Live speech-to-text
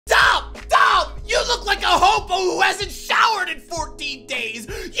look like a hobo who hasn't showered in 14 days.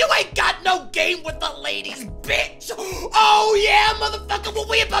 You ain't got no game with the ladies, bitch. Oh yeah, motherfucker, well,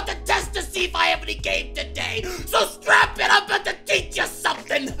 we about to test to see if I have any game today. So strap it up, I'm about to teach you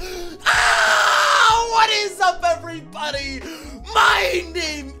something. What is up, everybody? My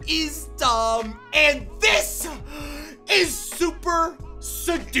name is Dom, and this is Super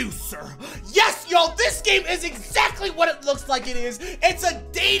Seducer. Yes, y'all, this game is exactly what it looks like it is. It's a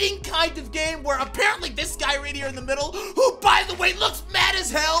dating kind of game where apparently this guy right here in the middle, who by the way looks mad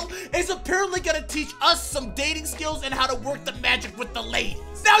as hell, is apparently gonna teach us some dating skills and how to work the magic with the ladies.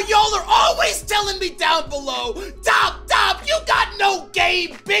 Now, y'all are always telling me down below, Dom, you got no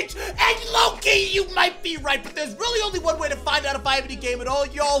game, bitch. And low-key, you might be right, but there's really only one way to find out if I have any game at all,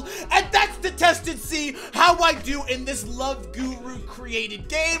 y'all, and that's to test and see how I do in this Love Guru created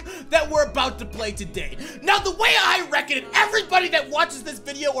game that we're about to play today. Now, the way I reckon it, everybody that watches this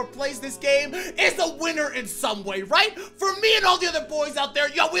video or plays this game is a winner in some way, right? For me and all the other boys out there,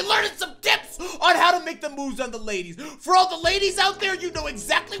 yo, we learned some tips on how to make the moves on the ladies. For all the ladies out there, you know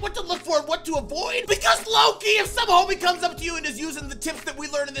exactly what to look for and what to avoid, because low-key, if some homie comes up to you and is using the tips that we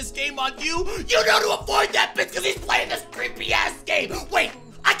learned in this game on you, you know to avoid that bitch because he's playing this creepy-ass game. Wait,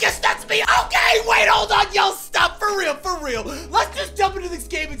 I guess that's me. Okay, wait, hold on, y'all, stop, for real. Let's just jump into this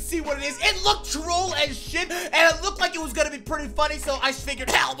game and see what it is. It looked troll as shit, and it looked like it was gonna be pretty funny, so I figured,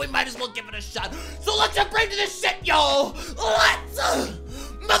 hell, we might as well give it a shot. So let's jump right into this shit, y'all. Let's,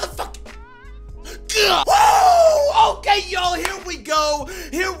 motherfucker. Woo! Okay, y'all, here we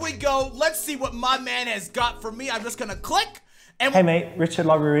go. Let's see what my man has got for me. I'm just gonna click. And hey mate, Richard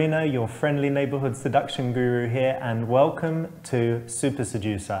Labarina, your friendly neighborhood seduction guru here, and welcome to Super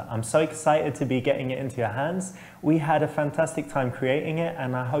Seducer. I'm so excited to be getting it into your hands. We had a fantastic time creating it,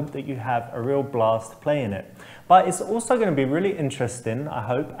 and I hope that you have a real blast playing it. But it's also going to be really interesting, I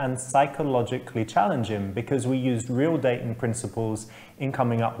hope, and psychologically challenging because we used real dating principles in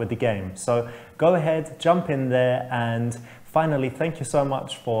coming up with the game. So go ahead, jump in there, and finally, thank you so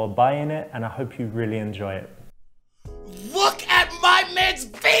much for buying it, and I hope you really enjoy it. Look at my man's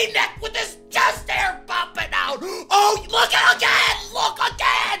V-neck with his chest hair popping out. Oh, look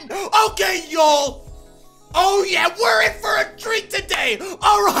again. Okay, y'all. Oh yeah, we're in for a treat today.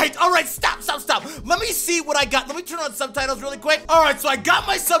 All right, stop. Let me see what I got. Let me turn on subtitles really quick. All right, so I got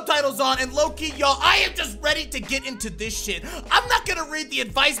my subtitles on, and low-key, y'all, I am just ready to get into this shit. I'm not gonna read the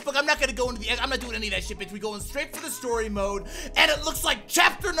advice book. I'm not gonna go into I'm not doing any of that shit, bitch. We going straight for the story mode, and it looks like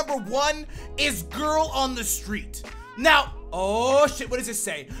chapter number 1 is Girl on the Street. Now, oh shit, what does it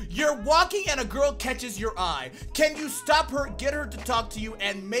say? You're walking and a girl catches your eye. Can you stop her, get her to talk to you,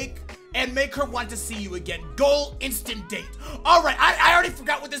 and make her want to see you again? Goal, instant date. All right, I already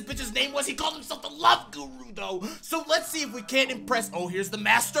forgot what this bitch's name was. He called himself the Love Guru, though. So let's see if we can't impress. Oh, here's the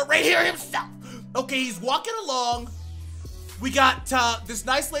master right here himself. Okay, he's walking along. We got this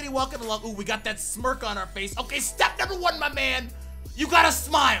nice lady walking along. Ooh, we got that smirk on our face. Okay, step number 1, my man. You gotta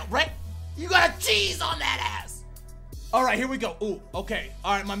smile, right? You gotta cheese on that ass. All right, here we go. Ooh, okay.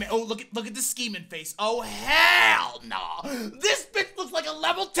 All right, my man. Oh, look at the scheming face. Oh, hell no. This bitch looks like a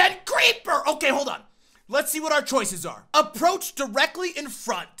level 10 creeper. Okay, hold on. Let's see what our choices are. Approach directly in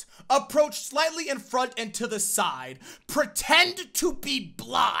front. Approach slightly in front and to the side. Pretend to be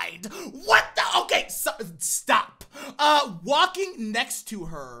blind. What the? Okay, stop. Walking next to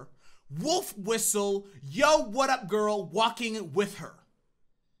her. Wolf whistle. Yo, what up, girl? Walking with her.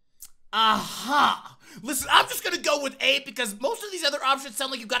 Aha. Listen, I'm just gonna go with A because most of these other options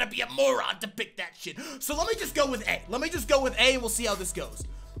sound like you gotta be a moron to pick that shit. So let me just go with A. And we'll see how this goes.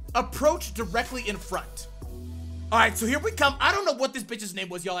 Approach directly in front. All right, so here we come. I don't know what this bitch's name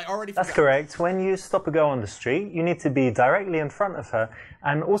was, y'all. I already forgot. That's correct. When you stop a girl on the street, you need to be directly in front of her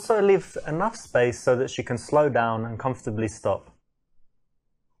and also leave enough space so that she can slow down and comfortably stop.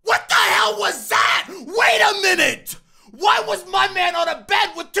 What the hell was that? Wait a minute! Why was my man on a bed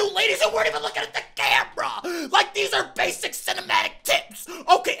with 2 ladies who weren't even looking at the camera? Like, these are basic cinematic tips.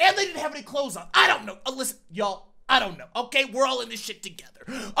 Okay, and they didn't have any clothes on. I don't know. Listen, y'all, I don't know. Okay, we're all in this shit together.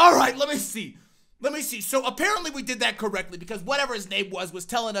 All right, let me see. So apparently we did that correctly because whatever his name was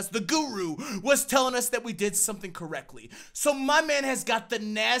telling us, the guru was telling us that we did something correctly. So my man has got the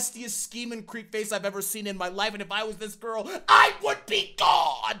nastiest scheming creep face I've ever seen in my life, and if I was this girl, I would be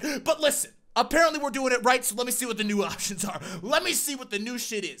gone. But listen. Apparently we're doing it right, so let me see what the new options are. Let me see what the new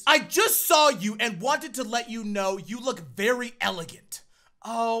shit is. I just saw you and wanted to let you know you look very elegant.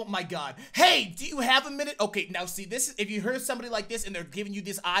 Oh my God. Hey, do you have a minute? Okay, now see, this is, if you heard somebody like this and they're giving you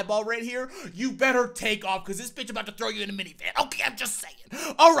this eyeball right here, you better take off because this bitch about to throw you in a minivan. Okay, I'm just saying.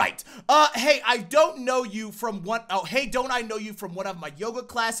 All right. Hey, I don't know you from one, oh, hey, don't I know you from one of my yoga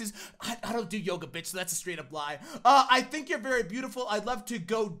classes? I don't do yoga, bitch, so that's a straight up lie. I think you're very beautiful. I'd love to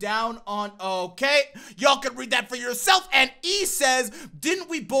go down on, okay. Y'all can read that for yourself. And E says, didn't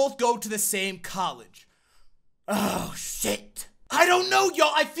we both go to the same college? Oh, shit. I don't know,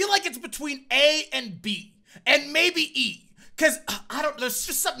 y'all. I feel like it's between A and B, and maybe E. Because, I don't, there's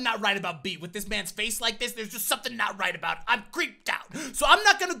just something not right about B. With this man's face like this, there's just something not right about it. I'm creeped out. So I'm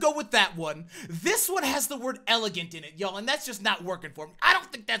not going to go with that one. This one has the word elegant in it, y'all, and that's just not working for me. I don't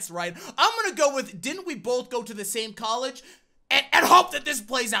think that's right. I'm going to go with, didn't we both go to the same college? And hope that this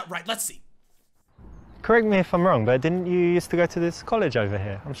plays out right. Let's see. Correct me if I'm wrong, but didn't you used to go to this college over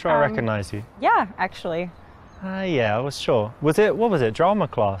here? I'm sure I recognize you. Yeah, actually. Yeah, I was sure. Was it, what was it, drama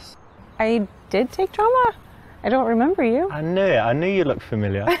class? I did take drama? I don't remember you. I knew it. I knew you looked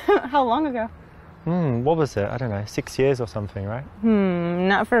familiar. How long ago? What was it? I don't know, 6 years or something, right?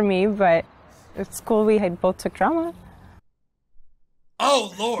 Not for me, but at school we had both took drama.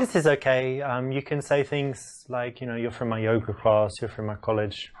 Oh, Lord. This is okay. You can say things like, you know, you're from my yoga class, you're from my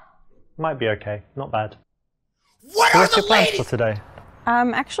college. Might be okay. Not bad. What So are what's the your plans ladies? for today?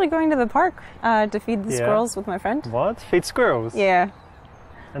 I'm actually going to the park to feed the squirrels with my friend. What? Feed squirrels? Yeah.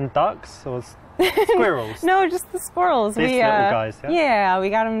 And ducks or squirrels? No, just the squirrels. These little guys, yeah? Yeah,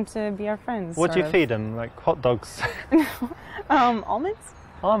 we got them to be our friends. What do you feed them? Like hot dogs? Almonds?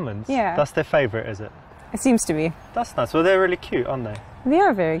 Almonds? Yeah. That's their favourite, is it? It seems to be. That's nice. Well, they're really cute, aren't they? They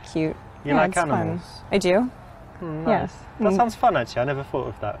are very cute. You Yeah, like it's fun. animals? I do. Nice. That sounds fun, actually. I never thought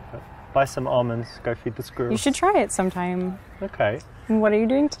of that. But buy some almonds, go feed the squirrels. You should try it sometime. Okay. And what are you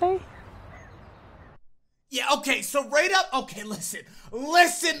doing today? Yeah, okay, so right up, okay, listen.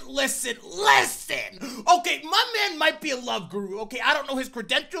 Okay, my man might be a love guru, okay? I don't know his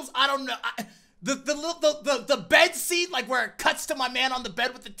credentials, I don't know. The bed scene, like where it cuts to my man on the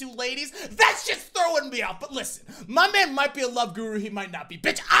bed with the two ladies, that's just throwing me off. But listen, my man might be a love guru, he might not be.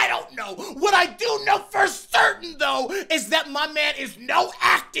 Bitch, I don't know. What I do know for certain, though, is that my man is no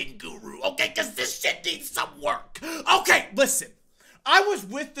acting guru, okay? Because this shit needs some work. Okay, listen. I was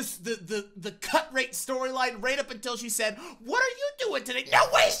with the cut rate storyline right up until she said, what are you doing today? No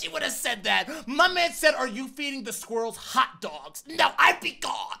way she would have said that. My man said, are you feeding the squirrels hot dogs? No, I'd be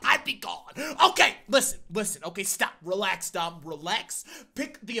gone. Okay, listen. Okay, stop. Relax, Dom. Relax.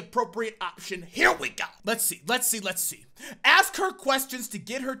 Pick the appropriate option. Here we go. Let's see. Ask her questions to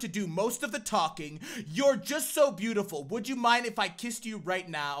get her to do most of the talking. You're just so beautiful. Would you mind if I kissed you right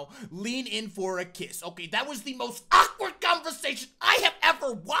now? Lean in for a kiss. Okay, that was the most awkward conversation I have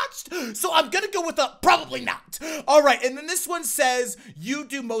ever watched, so I'm gonna go with a probably not. All right, and then this one says, you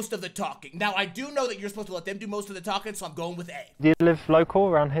do most of the talking. Now, I do know that you're supposed to let them do most of the talking, so I'm going with A. Do you live local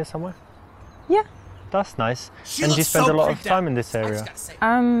around here somewhere? Yeah. That's nice. She And do you looks spend so a lot of creeped time out. in this I area? just gotta say.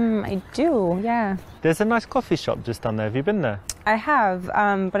 I do, yeah. There's a nice coffee shop just down there. Have you been there? I have,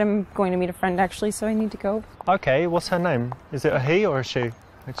 but I'm going to meet a friend actually, so I need to go. Okay, what's her name? Is it a he or a she,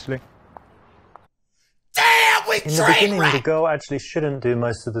 actually? Damn, we In the train beginning, the wreck! girl actually shouldn't do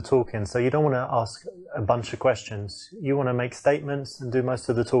most of the talking, so you don't want to ask a bunch of questions. You want to make statements and do most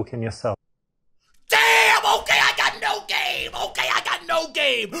of the talking yourself. Damn, okay, I got no game.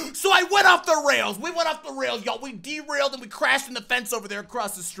 So I went off the rails. We went off the rails, y'all. We derailed and we crashed in the fence over there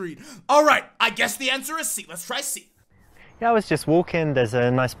across the street. All right, I guess the answer is C. Let's try C. Yeah, I was just walking. There's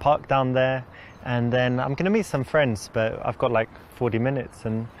a nice park down there. And then I'm going to meet some friends, but I've got like 40 minutes.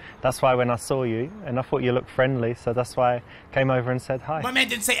 And that's why when I saw you, and I thought you looked friendly, so that's why I came over and said hi. My man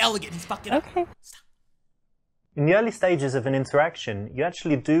didn't say elegant. He's fucking up. Okay. Stop. In the early stages of an interaction, you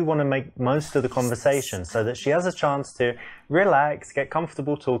actually do want to make most of the conversation so that she has a chance to relax, get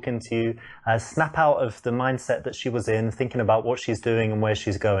comfortable talking to you, snap out of the mindset that she was in, thinking about what she's doing and where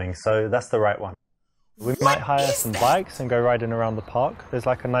she's going. So that's the right one. We might hire some bikes and go riding around the park. There's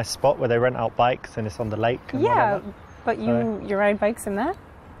like a nice spot where they rent out bikes and it's on the lake and Yeah, whatever. but you ride bikes in that?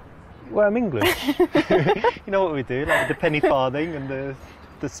 Well, I'm English. You know what we do, like the penny farthing and the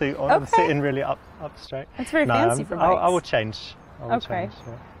suit on and sitting really up straight. That's very fancy for bikes. I will change. I will change,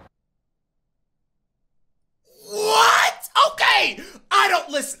 yeah. What? Okay. I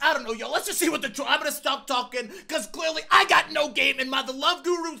don't know, y'all. Let's just see what I'm gonna stop talking, because clearly I got no game and the love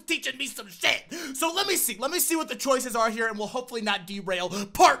guru's teaching me some shit. So let me see what the choices are here, and we'll hopefully not derail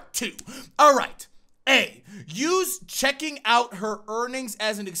part 2. All right. A, use checking out her earnings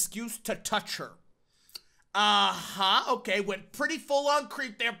as an excuse to touch her. Uh-huh, okay, went pretty full-on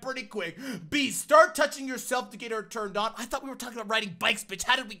creep there pretty quick. B, start touching yourself to get her turned on. I thought we were talking about riding bikes, bitch.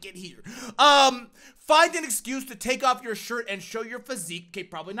 How did we get here? Find an excuse to take off your shirt and show your physique. Okay,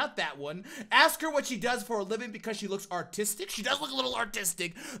 probably not that one. Ask her what she does for a living because she looks artistic. She does look a little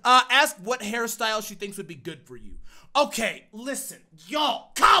artistic. Ask what hairstyle she thinks would be good for you. Okay, listen,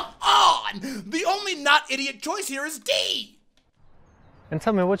 y'all, come on! The only not idiot choice here is D. And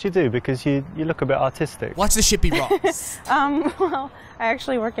tell me what you do, because you look a bit artistic. Watch the shit be wrong. Well, I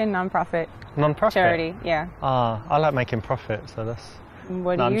actually work in nonprofit. Non-profit? Charity, yeah. I like making profit, so that's...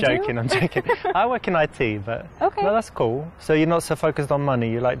 What do No, I'm you joking, do? I'm joking. I work in IT, but Okay. no, that's cool. So you're not so focused on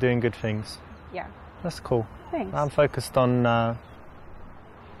money, you like doing good things. Yeah. That's cool. Thanks. I'm focused on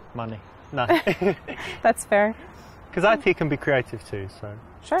money. No. That's fair. Because IT can be creative too, so...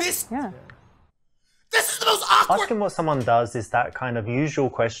 Sure. This is the most awkward. Asking what someone does is that kind of usual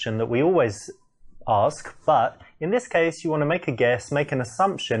question that we always ask, but in this case, you want to make a guess, make an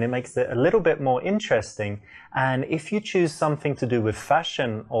assumption. It makes it a little bit more interesting. And if you choose something to do with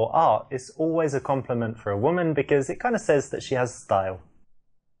fashion or art, it's always a compliment for a woman because it kind of says that she has style.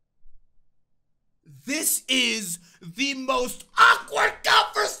 This is the most awkward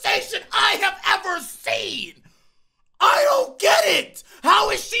conversation I have ever seen. I don't get it! How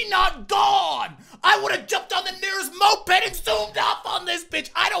is she not gone? I would have jumped on the nearest moped and zoomed up on this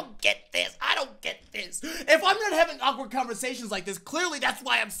bitch. I don't get this. I don't get this. If I'm not having awkward conversations like this, clearly that's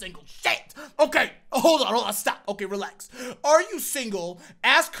why I'm single. Shit. Okay, hold on, stop. Okay, relax. Are you single?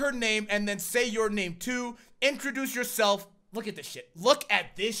 Ask her name and then say your name too. Introduce yourself. Look at this shit. Look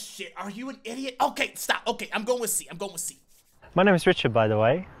at this shit. Are you an idiot? Okay, stop. Okay, I'm going with C. My name is Richard, by the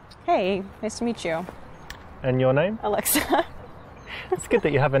way. Hey, nice to meet you. And your name? Alexa. It's good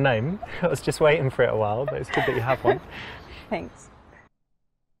that you have a name. I was just waiting for it a while, but it's good that you have one. Thanks.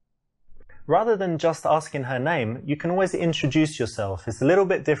 Rather than just asking her name, you can always introduce yourself. It's a little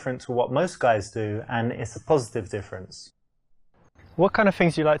bit different to what most guys do, and it's a positive difference. What kind of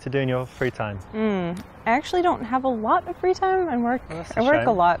things do you like to do in your free time? I actually don't have a lot of free time. I work shame.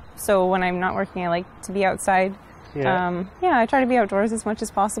 a lot, so when I'm not working, I like to be outside. Yeah. I try to be outdoors as much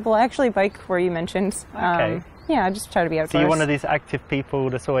as possible. I actually bike where you mentioned. Okay. I just try to be outdoors. So you're one of these active people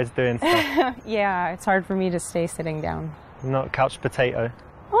that's always doing stuff? Yeah, it's hard for me to stay sitting down. Not couch potato?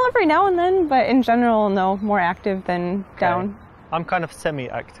 Well, every now and then, but in general, no, more active than down. I'm kind of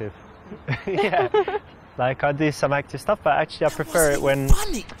semi-active. Yeah. Like, I do some active stuff, but actually I prefer it when,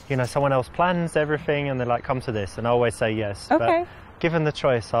 you know, someone else plans everything and they're like, come to this, and I always say yes. Okay. But given the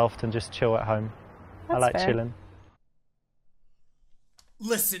choice, I often just chill at home. I like chilling.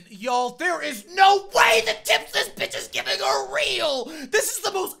 Listen, y'all, there is no way the tips this bitch is giving are real. This is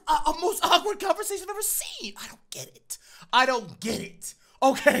the most awkward conversation I've ever seen. I don't get it.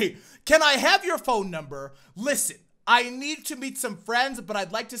 Okay, can I have your phone number? Listen, I need to meet some friends, but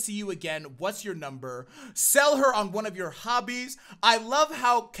I'd like to see you again. What's your number? Sell her on one of your hobbies. I love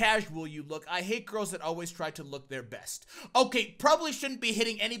how casual you look. I hate girls that always try to look their best. Okay, probably shouldn't be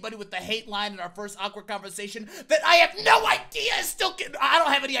hitting anybody with the hate line in our first awkward conversation that I have no idea is still I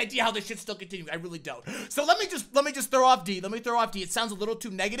don't have any idea how this shit's still continuing. I really don't. So let me just throw off D. It sounds a little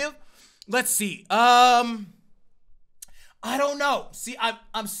too negative. Let's see. I don't know. See,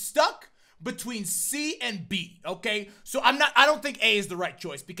 I'm stuck between C and B, okay? So I don't think A is the right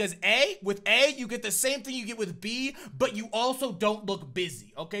choice because with A, you get the same thing you get with B, but you also don't look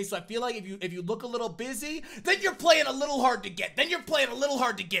busy, okay? So I feel like if you look a little busy, then you're playing a little hard to get.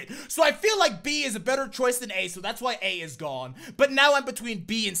 So I feel like B is a better choice than A, so that's why A is gone. But now I'm between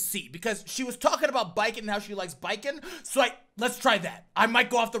B and C because she was talking about biking and how she likes biking, so let's try that. I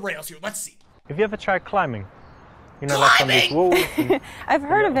might go off the rails here. Let's see. Have you ever tried climbing? You know, like on these walls. I've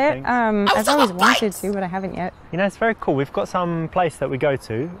heard of it. I've always wanted to, but I haven't yet. You know, it's very cool. We've got some place that we go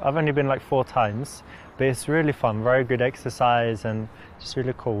to. I've only been like 4 times, but it's really fun. Very good exercise and just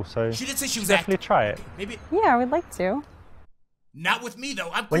really cool. So she did say she was definitely try it. Maybe. Yeah, I would like to. Not with me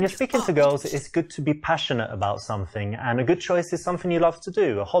though. When you're speaking to girls, it's good to be passionate about something, and a good choice is something you love to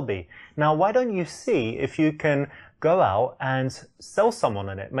do, a hobby. Now, why don't you see if you can go out and sell someone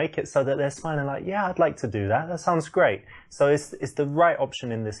on it, make it so that they're smiling like, yeah, I'd like to do that. That sounds great. So it's the right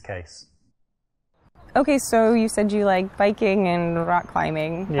option in this case. Okay, so you said you like biking and rock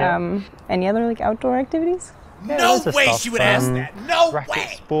climbing. Yeah. Any other like outdoor activities? Yeah, no way she would ask that. No racket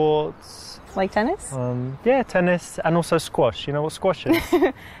way. Sports. Like tennis? Yeah, tennis and also squash. You know what squash is?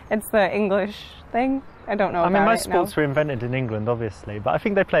 It's the English thing. I don't know. I mean, most sports were invented in England, obviously, but I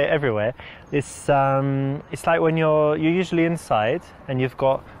think they play it everywhere. It's like when you're usually inside and you've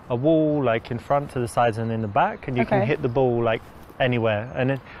got a wall like in front, to the sides, and in the back, and you can hit the ball like anywhere.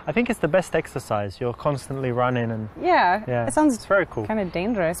 And I think it's the best exercise. You're constantly running and Yeah, it sounds it's very cool. kind of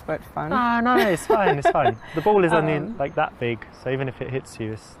dangerous, but fun. No, it's fine, it's fine. The ball is only like that big, so even if it hits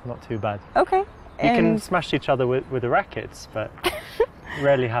you, it's not too bad. Okay. You can smash each other with the rackets, but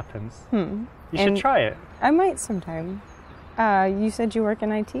rarely happens. You should try it. I might sometime. You said you work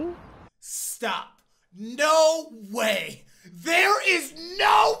in IT? Stop. No way. There is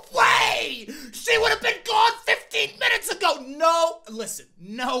no way. She would have been gone 15 minutes ago. No, listen,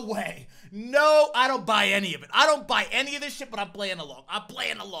 no way. No, I don't buy any of it. I don't buy any of this shit, but I'm playing along. I'm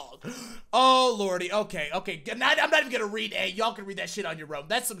playing along. Oh, Lordy. Okay. I'm not even going to read A. Y'all can read that shit on your own.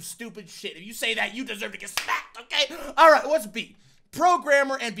 That's some stupid shit. If you say that, you deserve to get smacked, okay? All right, what's B?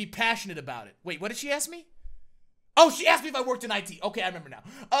 Programmer and be passionate about it. Wait, what did she ask me? Oh, she asked me if I worked in IT. Okay, I remember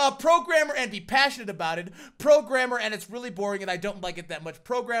now. Programmer and be passionate about it. Programmer and it's really boring and I don't like it that much.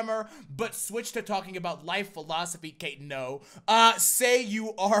 Programmer, but switch to talking about life philosophy. Kate, no. Say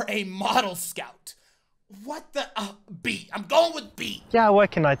you are a model scout. What the? B. I'm going with B. Yeah, I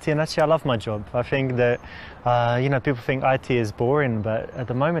work in IT and actually I love my job. I think that, you know, people think IT is boring, but at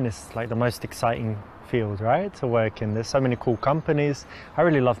the moment it's like the most exciting field, right, to work in. There's so many cool companies. I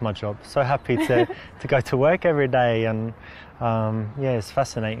really love my job. So happy to go to work every day, and yeah, it's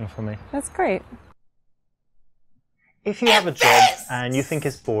fascinating for me. That's great. If you have a job and you think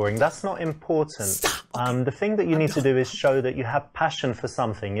it's boring, that's not important. The thing that you need to do is show that you have passion for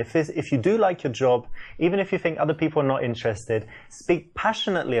something. If you do like your job, even if you think other people are not interested, speak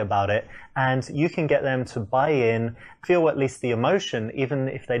passionately about it and you can get them to buy in, feel at least the emotion, even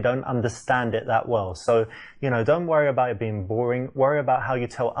if they don't understand it that well. So, you know, don't worry about it being boring. Worry about how you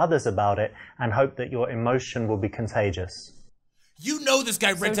tell others about it and hope that your emotion will be contagious. You know this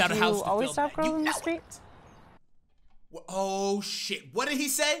guy rents out a house to always film stop that. girls in the street? Oh shit! What did he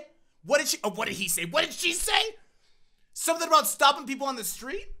say? What did she? Oh, what did he say? What did she say? Something about stopping people on the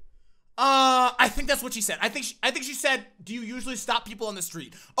street? I think that's what she said. I think she said, "Do you usually stop people on the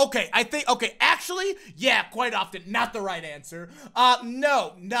street?" Okay, actually, yeah, quite often. Not the right answer.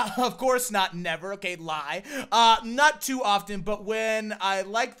 No, of course not. Never. Okay, lie. Not too often, but when I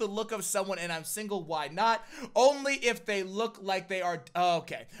like the look of someone and I'm single, why not? Only if they look like they are.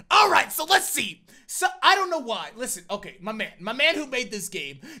 Okay. All right. So let's see. So I don't know why. Listen. Okay, my man who made this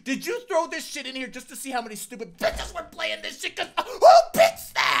game. Did you throw this shit in here just to see how many stupid bitches were playing this shit? Cause who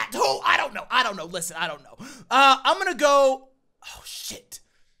picks that? Who? I don't know. Listen, I don't know. I'm gonna go. Oh shit.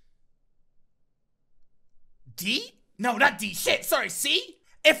 D? No, not D. Shit. Sorry. C?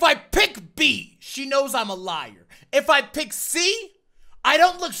 If I pick B, she knows I'm a liar. If I pick C, I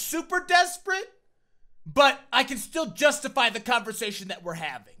don't look super desperate, but I can still justify the conversation that we're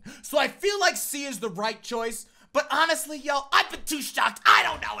having. So I feel like C is the right choice. But honestly, yo, I've been too shocked. I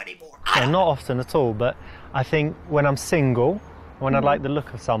don't know anymore. Not often at all, but I think when I'm single, when I like the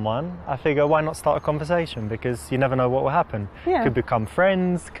look of someone, I figure why not start a conversation, because you never know what will happen. Yeah. Could become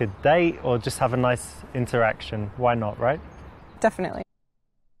friends, could date, or just have a nice interaction. Why not, right? Definitely.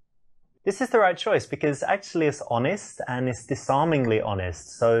 This is the right choice because actually it's honest and it's disarmingly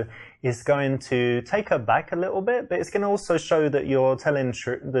honest. So it's going to take her back a little bit, but it's going to also show that you're telling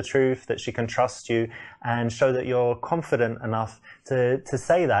the truth, that she can trust you, and show that you're confident enough to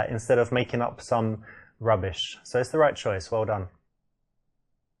say that instead of making up some rubbish. So it's the right choice. Well done.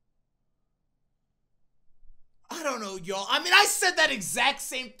 I don't know, y'all. I mean, I said that exact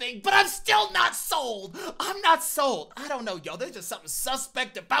same thing, but I'm still not sold. I'm not sold. I don't know, y'all. There's just something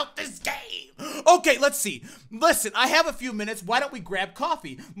suspect about this game. Okay, let's see. Listen, I have a few minutes. Why don't we grab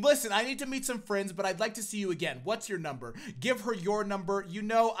coffee? Listen, I need to meet some friends, but I'd like to see you again. What's your number? Give her your number. You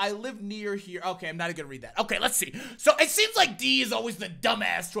know, I live near here. Okay, I'm not even gonna read that. Okay, let's see. So it seems like D is always the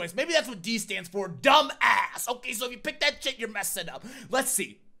dumbass choice. Maybe that's what D stands for. Dumbass. Okay, so if you pick that shit, you're messing up. Let's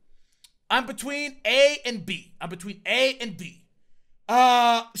see. I'm between A and B.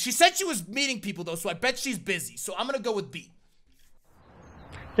 She said she was meeting people though, so I bet she's busy. So I'm gonna go with B.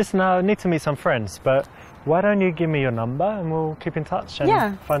 Listen, I need to meet some friends, but why don't you give me your number and we'll keep in touch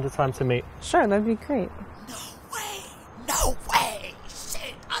and find a time to meet. Sure, that'd be great. No way.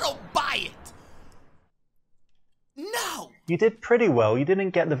 Shit, I don't buy it. No. You did pretty well. You didn't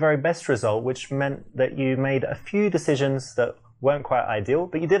get the very best result, which meant that you made a few decisions that weren't quite ideal,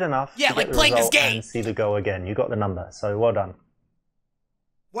 but you did enough to like get the playing this result game and see the goal again. You got the number, so well done.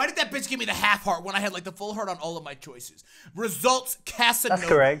 Why did that bitch give me the half heart when I had like the full heart on all of my choices? Results, Casanova. That's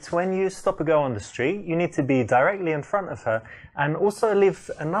correct. When you stop a girl on the street, you need to be directly in front of her and also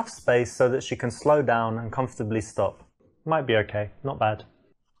leave enough space so that she can slow down and comfortably stop. Might be okay, not bad.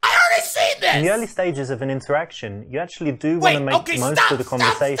 I already seen this! In the early stages of an interaction, you actually do want to make most of the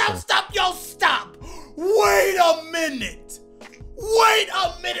conversation. Stop, yo, stop! Wait a minute! Wait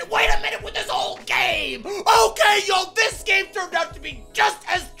a minute with this whole game! Okay, yo, this game turned out to be just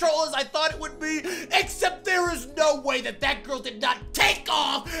as troll as I thought it would be, except there is no way that that girl did not take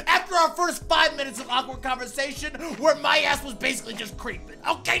off after our first 5 minutes of awkward conversation where my ass was basically just creeping.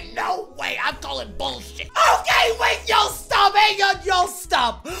 Okay, no way, I'm calling bullshit. Okay, wait, y'all stop, hang on, y'all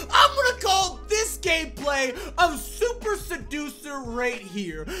stop. I'm gonna call this gameplay of Super Seducer right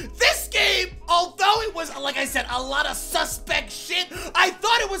here. This game, although it was, like I said, a lot of suspect shit, I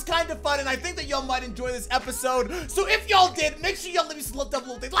thought it was kind of fun, and I think that y'all might enjoy this episode. So if y'all did, make sure y'all leave me some love down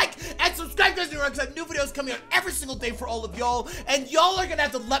below. Like and subscribe, guys, because I have new videos coming out every single day for all of y'all, and y'all are gonna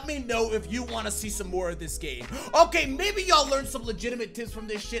have to let me know if you want to see some more of this game. Okay, maybe y'all learned some legitimate tips from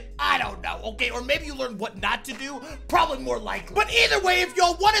this shit. I don't know. Okay, or maybe you learned what not to do. Probably more likely. But either way, if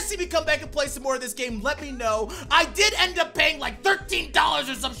y'all want to see me come back and play some more of this game, let me know. I did end up paying like $13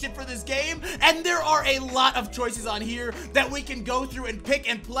 or some shit for this game, and there are a lot of choices on here that we can go through and pick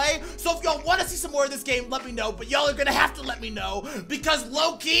and play. So if y'all want to see some more of this game, let me know. But y'all are gonna have to let me know, because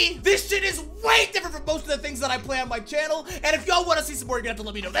low-key, this shit is way different from most of the things that I play on my channel. And if y'all want to see some more, you're gonna have to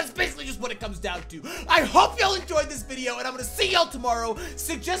let me know. That's basically just what it comes down to. I hope y'all enjoyed this video, and I'm gonna see y'all tomorrow.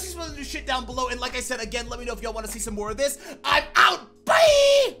 Suggestions for the new shit down below, and like I said, again, let me know if y'all want to see some more of this. I'm out.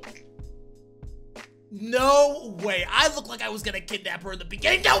 Bye. No way. I look like I was gonna kidnap her in the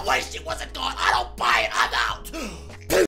beginning. No way, she wasn't gone. I don't buy it. I'm out.